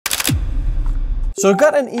So I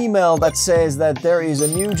got an email that says that there is a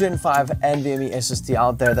new Gen 5 NVMe SSD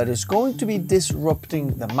out there that is going to be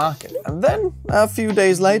disrupting the market. And then a few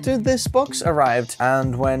days later, this box arrived.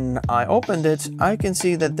 And when I opened it, I can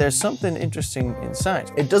see that there's something interesting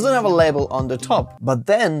inside. It doesn't have a label on the top, but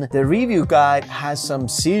then the review guide has some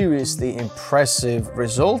seriously impressive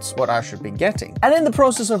results, what I should be getting. And in the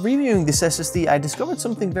process of reviewing this SSD, I discovered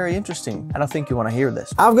something very interesting, and I think you want to hear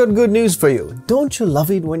this. I've got good news for you. Don't you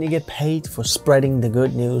love it when you get paid for spreading the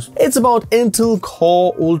good news? It's about Intel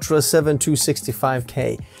Core Ultra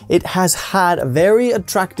 7265K. It has had a very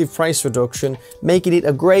attractive price reduction, making it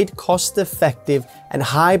a great cost-effective and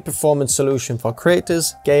high-performance solution for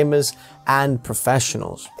creators, gamers, and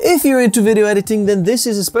professionals. If you're into video editing, then this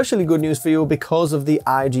is especially good news for you because of the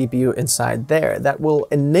iGPU inside there that will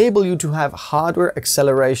enable you to have hardware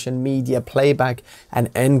acceleration, media playback,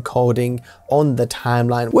 and encoding on the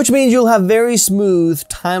timeline, which means you'll have very smooth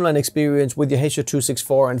timeline experience with your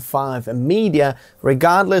H.264 and 5 media,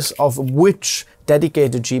 regardless of which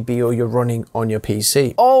dedicated GPU you're running on your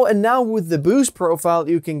PC. Oh, and now with the boost profile,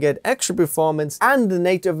 you can get extra performance, and the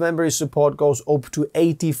native memory support goes up to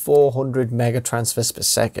 8400 megatransfers per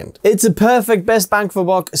second. It's a perfect best bang for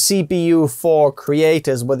buck CPU for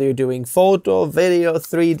creators, whether you're doing photo, video,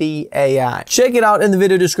 3D, AI. Check it out in the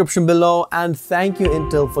video description below, and thank you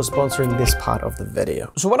Intel for sponsoring this part of the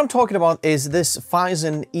video. So what I'm talking about is this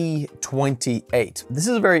Phison E28. This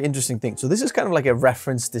is a very interesting thing. So this is kind of like a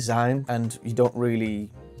reference design, and you don't really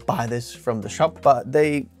buy this from the shop, but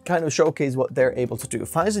they kind of showcase what they're able to do.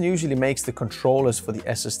 Phison usually makes the controllers for the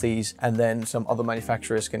SSDs, and then some other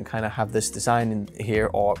manufacturers can kind of have this design in here,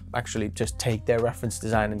 or actually just take their reference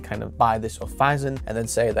design and kind of buy this off Phison and then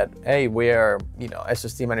say that, hey, we're, you know,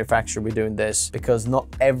 SSD manufacturer, we're doing this, because not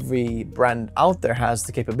every brand out there has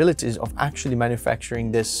the capabilities of actually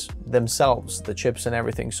manufacturing this themselves, the chips and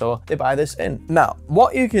everything. So they buy this in. Now,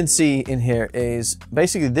 what you can see in here is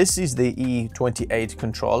basically this is the E28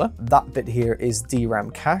 controller. That bit here is DRAM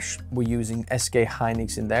cache. We're using SK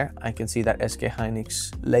Hynix in there. I can see that SK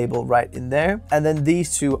Hynix label right in there. And then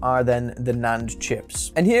these two are then the NAND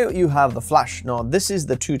chips. And here you have the flash. Now, this is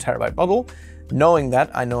the 2 terabyte model. Knowing that,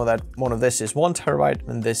 I know that one of this is 1 terabyte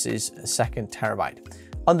and this is a 2 terabyte.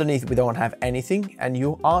 Underneath, we don't have anything, and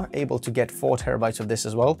you are able to get 4 terabytes of this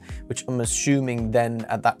as well, which I'm assuming then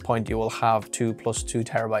at that point you will have 2 plus 2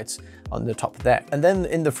 terabytes on the top there. And then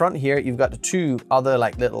in the front here, you've got the 2 other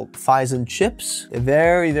like little Phison chips. They're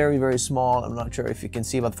very, very, very small. I'm not sure if you can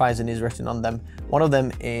see what Phison is written on them. One of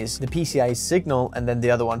them is the PCIe signal, and then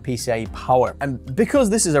the other one PCIe power. And because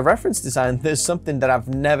this is a reference design, there's something that I've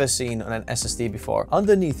never seen on an SSD before.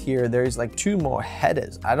 Underneath here, there's like 2 more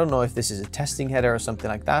headers. I don't know if this is a testing header or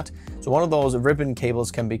something like that. So one of those ribbon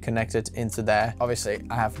cables can be connected into there. Obviously,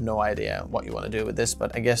 I have no idea what you want to do with this,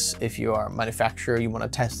 but I guess if you are a manufacturer, you want to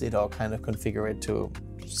test it or kind of configure it to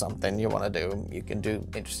something you want to do, you can do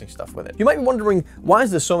interesting stuff with it. You might be wondering, why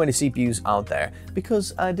is there so many CPUs out there?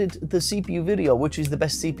 Because I did the CPU video, which is the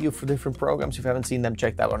best CPU for different programs. If you haven't seen them,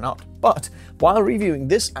 check that one out. But while reviewing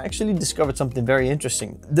this, I actually discovered something very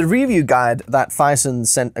interesting. The review guide that Phison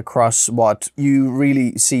sent across, what you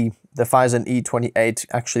really see the Phison E28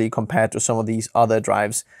 actually compared to some of these other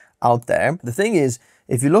drives out there. The thing is,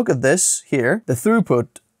 if you look at this here, the throughput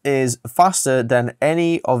is faster than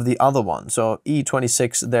any of the other ones. So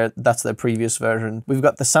E26 there, that's the previous version. We've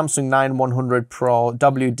got the Samsung 9100 Pro,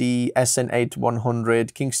 WD,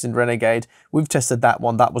 SN8100, Kingston Renegade. We've tested that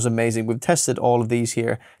one. That was amazing. We've tested all of these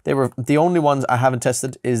here. They were the only ones I haven't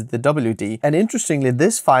tested is the WD. And interestingly,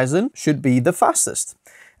 this Phison should be the fastest.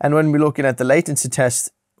 And when we're looking at the latency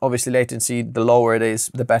test, obviously latency, the lower it is,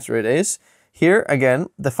 the better it is. Here again,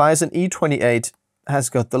 the Phison E28 has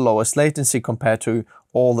got the lowest latency compared to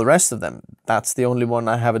all the rest of them. That's the only one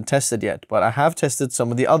I haven't tested yet, but I have tested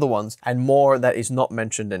some of the other ones and more that is not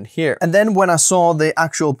mentioned in here. And then when I saw the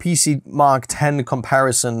actual PCmark 10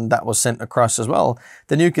 comparison that was sent across as well,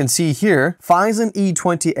 then you can see here, Phison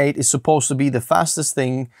E28 is supposed to be the fastest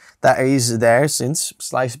thing that is there since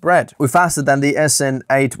sliced bread. We're faster than the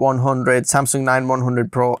SN8100, Samsung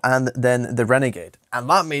 9100 Pro, and then the Renegade. And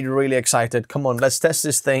that made me really excited. Come on, let's test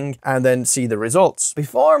this thing and then see the results.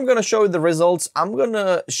 Before I'm gonna show you the results, I'm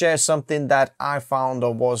gonna share something that I found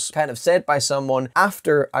or was kind of said by someone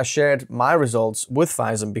after I shared my results with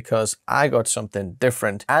Phison, because I got something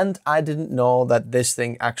different and I didn't know that this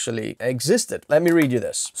thing actually existed. Let me read you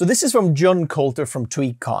this. So this is from John Coulter from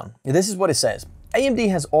TweakCon. This is what it says. AMD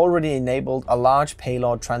has already enabled a large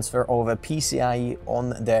payload transfer over PCIe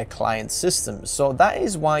on their client systems. So that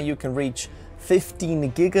is why you can reach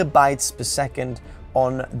 15 gigabytes per second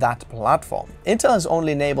on that platform. Intel has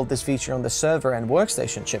only enabled this feature on the server and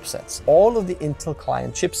workstation chipsets. All of the Intel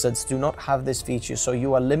client chipsets do not have this feature, so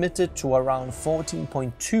you are limited to around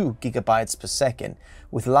 14.2 gigabytes per second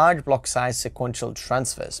with large block size sequential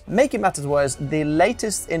transfers. Make it matters worse, the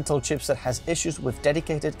latest Intel chipset has issues with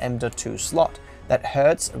dedicated M.2 slot that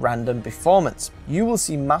hurts random performance. You will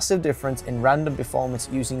see massive difference in random performance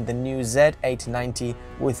using the new Z890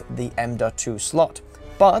 with the M.2 slot,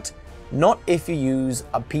 but not if you use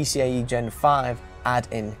a PCIe Gen 5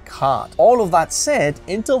 add-in card. All of that said,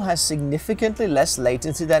 Intel has significantly less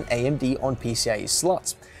latency than AMD on PCIe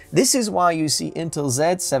slots. This is why you see Intel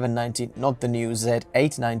Z790, not the new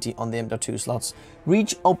Z890 on the M.2 slots,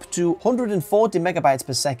 reach up to 140 megabytes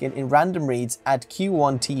per second in random reads at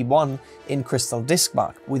Q1T1 in Crystal Disk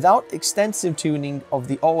Mark. Without extensive tuning of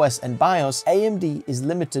the OS and BIOS, AMD is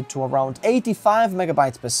limited to around 85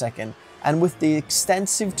 megabytes per second, and with the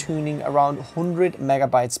extensive tuning around 100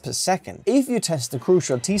 megabytes per second. If you test the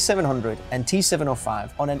crucial T700 and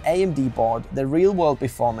T705 on an AMD board, the real-world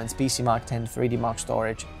performance PCmark 10 3D Mark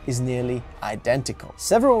storage is nearly identical.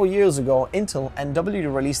 Several years ago, Intel and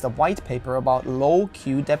WD released a white paper about low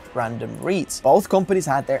Q-depth random reads. Both companies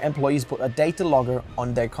had their employees put a data logger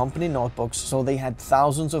on their company notebooks, so they had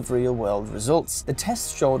thousands of real-world results. The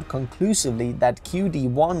test showed conclusively that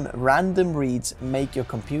QD1 random reads make your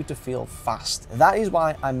computer feel fast. That is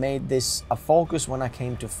why I made this a focus when I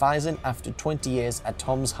came to Phison after 20 years at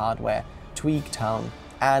Tom's Hardware, Tweaktown,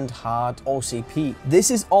 and Hard OCP.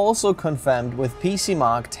 This is also confirmed with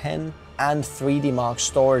PCmark 10 and 3D Mark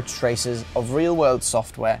storage traces of real-world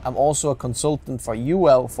software. I'm also a consultant for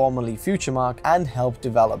UL, formerly FutureMark, and help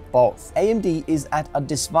develop both. AMD is at a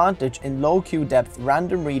disadvantage in low Q-depth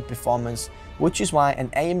random read performance, which is why an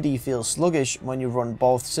AMD feels sluggish when you run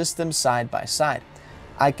both systems side by side.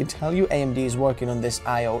 I can tell you AMD is working on this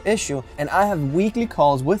I/O issue, and I have weekly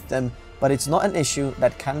calls with them, but it's not an issue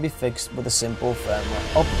that can be fixed with a simple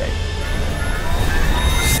firmware update.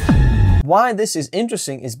 Why this is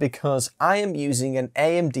interesting is because I am using an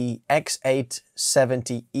AMD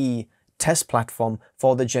X870E test platform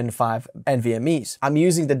for the Gen 5 NVMEs. I'm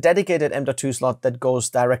using the dedicated M.2 slot that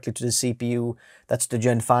goes directly to the CPU, that's the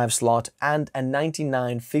Gen 5 slot, and a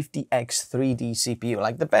 9950X 3D CPU,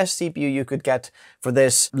 like the best CPU you could get for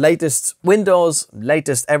this. Latest Windows,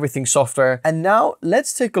 latest everything software. And now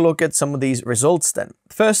let's take a look at some of these results then.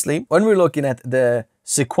 Firstly, when we're looking at the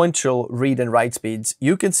sequential read and write speeds,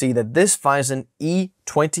 you can see that this Phison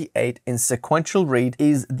E28 in sequential read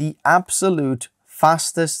is the absolute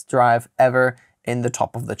fastest drive ever in the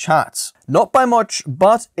top of the charts. Not by much,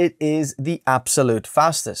 but it is the absolute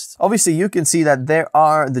fastest. Obviously, you can see that there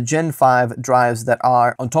are the Gen 5 drives that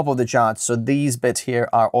are on top of the charts. So these bits here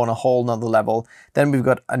are on a whole nother level. Then we've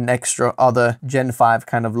got an extra other Gen 5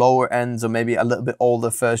 kind of lower ends, or maybe a little bit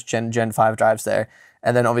older first Gen 5 drives there.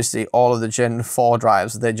 And then obviously all of the Gen 4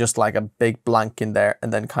 drives, they're just like a big blank in there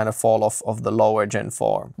and then kind of fall off of the lower Gen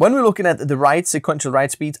 4. When we're looking at the sequential write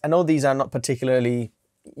speeds, I know these are not particularly,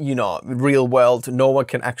 you know, real world. No one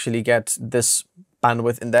can actually get this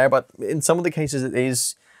bandwidth in there, but in some of the cases it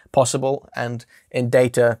is possible. And in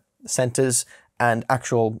data centers and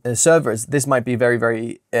actual servers, this might be very,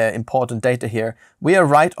 very important data here. We are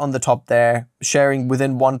right on the top there, sharing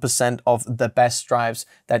within 1% of the best drives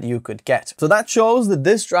that you could get. So that shows that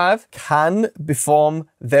this drive can perform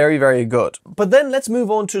very, very good. But then let's move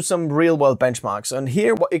on to some real world benchmarks. And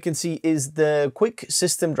here what you can see is the quick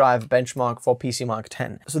system drive benchmark for PCmark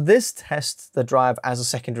 10. So this tests the drive as a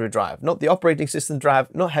secondary drive, not the operating system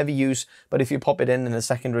drive, not heavy use, but if you pop it in a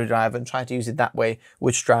secondary drive and try to use it that way,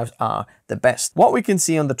 which drives are the best. What we can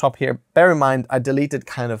see on the top here, bear in mind, I deleted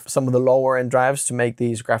kind of some of the lower end drives to make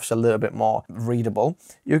these graphs a little bit more readable.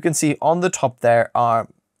 You can see on the top there are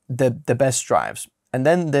the best drives. And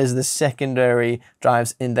then there's the secondary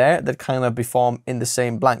drives in there that kind of perform in the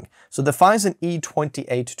same blank. So the Phison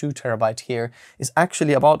E28 2 terabyte here is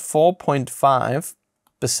actually about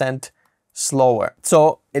 4.5% slower.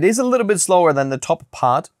 So it is a little bit slower than the top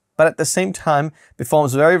part, but at the same time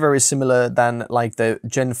performs very, very similar than like the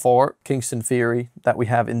Gen 4 Kingston Theory that we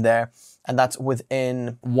have in there. And that's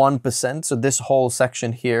within 1%. So this whole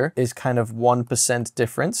section here is kind of 1%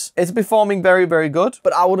 difference. It's performing very, very good,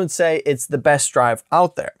 but I wouldn't say it's the best drive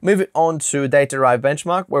out there. Moving on to data drive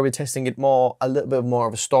benchmark, where we're testing it more, a little bit more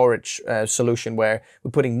of a storage solution where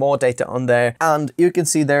we're putting more data on there. And you can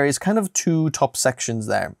see there is kind of two top sections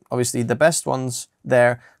there. Obviously the best ones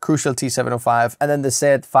there, Crucial T705, and then the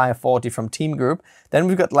Z540 from Teamgroup. Then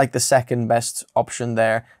we've got like the second best option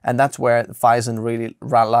there, and that's where Phison really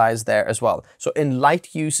lies there as well. So in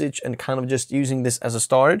light usage and kind of just using this as a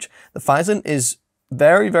storage, the Phison is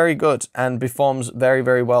very, very good and performs very,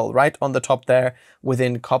 very well. Right on the top there,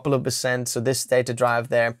 within a couple of percent. So this data drive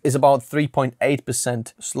there is about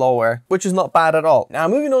 3.8% slower, which is not bad at all. Now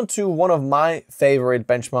moving on to one of my favorite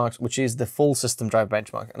benchmarks, which is the full system drive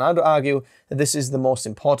benchmark. And I'd argue that this is the most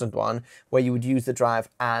important one, where you would use the drive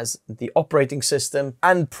as the operating system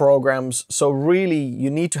and programs. So really you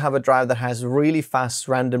need to have a drive that has really fast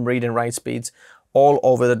random read and write speeds all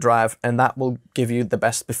over the drive, and that will give you the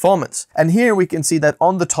best performance. And here we can see that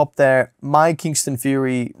on the top there, my Kingston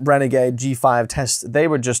Fury Renegade G5 tests, they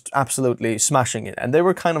were just absolutely smashing it, and they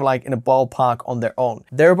were kind of like in a ballpark on their own.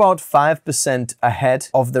 They're about 5% ahead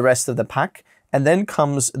of the rest of the pack, and then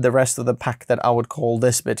comes the rest of the pack that I would call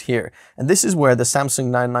this bit here. And this is where the Samsung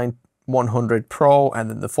 99100 Pro and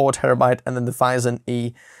then the 4TB and then the phison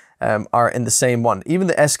E are in the same one. Even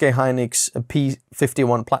the SK Hynix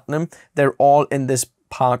P51 Platinum, they're all in this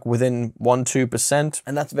park within 1-2%,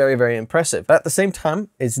 and that's very, very impressive. But at the same time,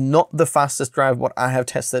 it's not the fastest drive what I have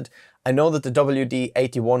tested. I know that the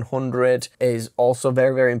WD8100 is also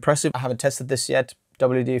very, very impressive. I haven't tested this yet.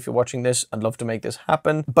 WD, if you're watching this, I'd love to make this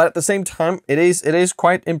happen. But at the same time, it is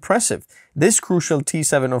quite impressive. This Crucial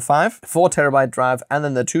T705, 4TB drive, and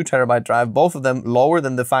then the 2TB drive, both of them lower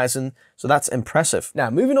than the phison, so that's impressive. Now,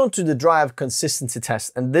 moving on to the drive consistency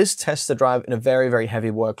test, and this tests the drive in a very, very heavy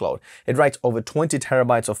workload. It writes over 20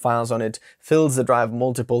 terabytes of files on it, fills the drive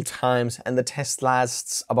multiple times, and the test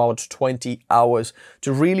lasts about 20 hours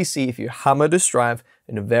to really see if you hammer this drive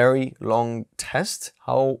in a very long test,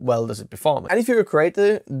 how well does it perform? And if you're a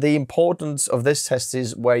creator, the importance of this test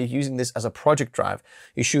is where you're using this as a project drive.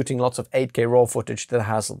 You're shooting lots of 8K raw footage that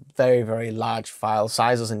has very, very large file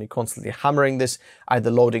sizes, and you're constantly hammering this,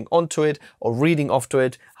 either loading onto it or reading off to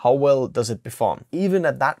it. How well does it perform? Even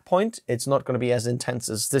at that point, it's not going to be as intense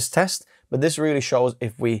as this test, but this really shows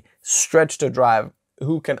if we stretch the drive,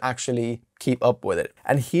 who can actually keep up with it.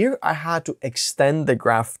 And here I had to extend the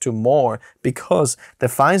graph to more because the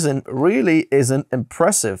phison really isn't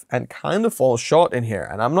impressive and kind of falls short in here.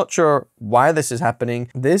 And I'm not sure why this is happening.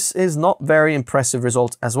 This is not very impressive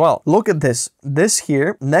results as well. Look at this. This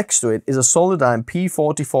here next to it is a Solidigm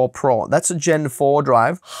P44 Pro. That's a Gen 4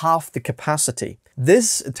 drive, half the capacity.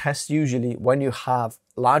 This tests usually when you have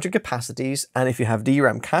larger capacities, and if you have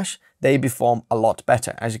DRAM cache, they perform a lot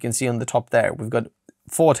better. As you can see on the top there, we've got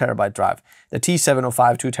 4TB drive. The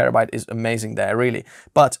T705 2TB is amazing there, really.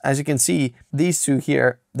 But as you can see, these two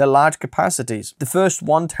here, the large capacities. The first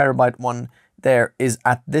 1TB one there is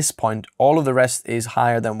at this point. All of the rest is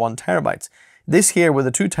higher than 1TB. This here with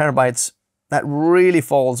the 2TB, that really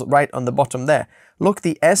falls right on the bottom there. Look,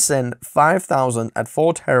 the SN5000 at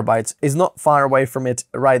 4TB is not far away from it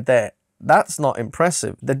right there. That's not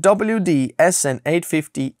impressive. The WD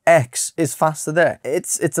SN850X is faster there.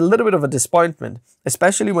 It's a little bit of a disappointment,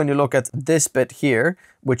 especially when you look at this bit here,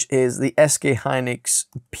 which is the SK Hynix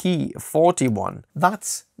P41.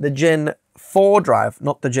 That's the Gen 4 drive,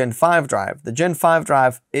 not the Gen 5 drive. The Gen 5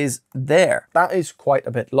 drive is there. That is quite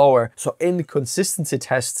a bit lower. So in consistency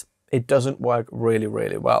tests, it doesn't work really,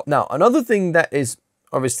 really well. Now, another thing that is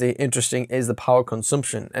obviously interesting is the power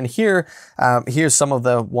consumption. And here, here's some of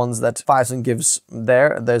the ones that phison gives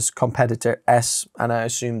there. There's competitor S, and I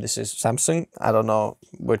assume this is Samsung. I don't know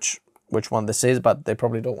which one this is, but they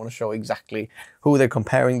probably don't want to show exactly who they're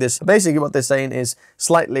comparing this. Basically what they're saying is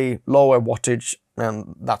slightly lower wattage,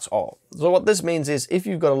 and that's all. So what this means is if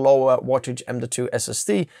you've got a lower wattage M.2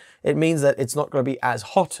 SSD, it means that it's not going to be as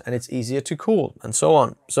hot and it's easier to cool and so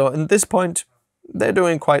on. So in this point, they're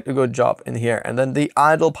doing quite a good job in here. And then the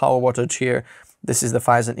idle power wattage here, this is the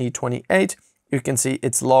phison E28. You can see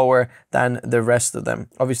it's lower than the rest of them.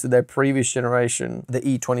 Obviously, their previous generation, the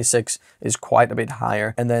E26, is quite a bit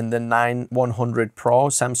higher. And then the 9100 Pro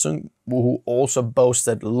Samsung, who also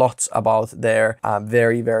boasted lots about their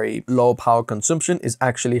very, very low power consumption, is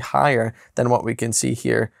actually higher than what we can see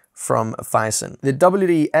here from phison. The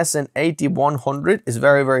WD SN8100 is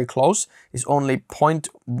very, very close. It's only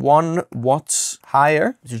 0.1 watts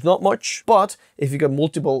higher, which is not much, but if you get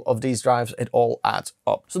multiple of these drives, it all adds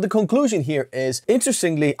up. So the conclusion here is,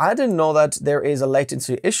 interestingly, I didn't know that there is a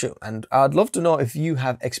latency issue, and I'd love to know if you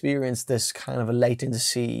have experienced this kind of a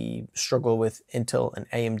latency struggle with Intel and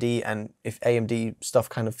AMD, and if AMD stuff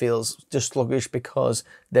kind of feels just sluggish because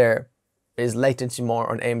they're is latency more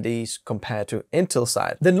on AMD's compared to Intel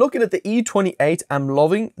side. Then looking at the E28, I'm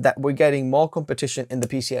loving that we're getting more competition in the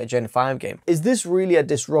PCI Gen 5 game. Is this really a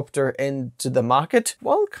disruptor into the market?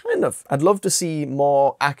 Well, kind of. I'd love to see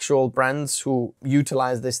more actual brands who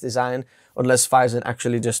utilize this design, unless phison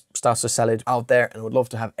actually just starts to sell it out there, and would love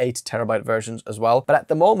to have 8TB versions as well. But at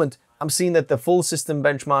the moment, I'm seeing that the full system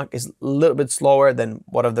benchmark is a little bit slower than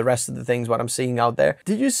what of the rest of the things what I'm seeing out there.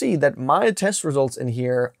 Did you see that my test results in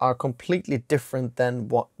here are completely different than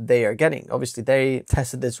what they are getting? Obviously, they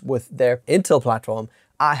tested this with their Intel platform.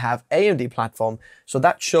 I have AMD platform, so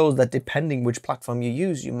that shows that depending which platform you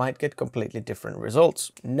use, you might get completely different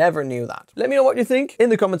results. Never knew that. Let me know what you think in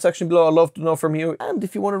the comment section below. I'd love to know from you. And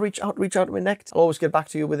if you want to reach out to me next. I'll always get back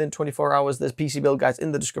to you within 24 hours. There's PC build guides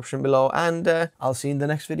in the description below, and I'll see you in the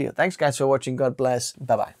next video. Thanks guys for watching. God bless.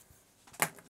 Bye-bye.